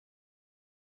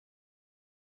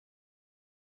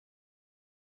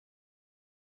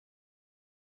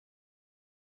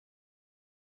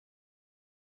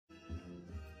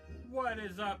What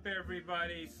is up,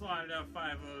 everybody? Slotted Up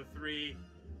 503,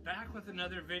 back with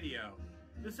another video.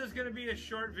 This is going to be a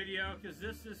short video because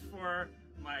this is for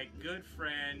my good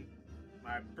friend,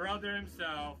 my brother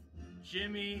himself,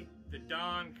 Jimmy the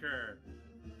Donker,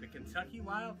 the Kentucky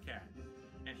Wildcat.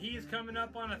 And he is coming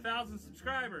up on 1,000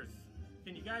 subscribers.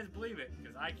 Can you guys believe it?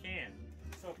 Because I can.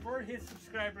 So for his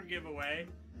subscriber giveaway,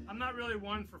 I'm not really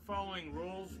one for following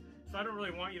rules, so I don't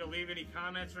really want you to leave any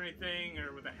comments or anything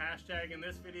or with a hashtag in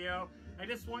this video. I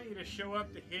just want you to show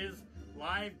up to his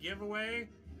live giveaway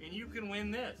and you can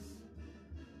win this.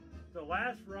 The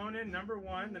Last Ronin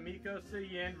 #1, the Miko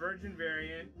Suyin Virgin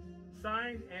variant,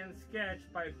 signed and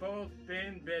sketched by both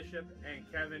Ben Bishop and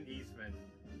Kevin Eastman.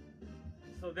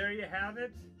 So there you have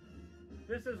it.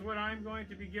 This is what I'm going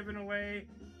to be giving away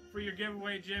for your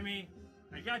giveaway, Jimmy.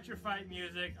 I got your fight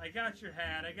music, I got your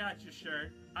hat, I got your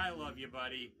shirt. I love you,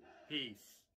 buddy.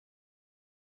 Peace.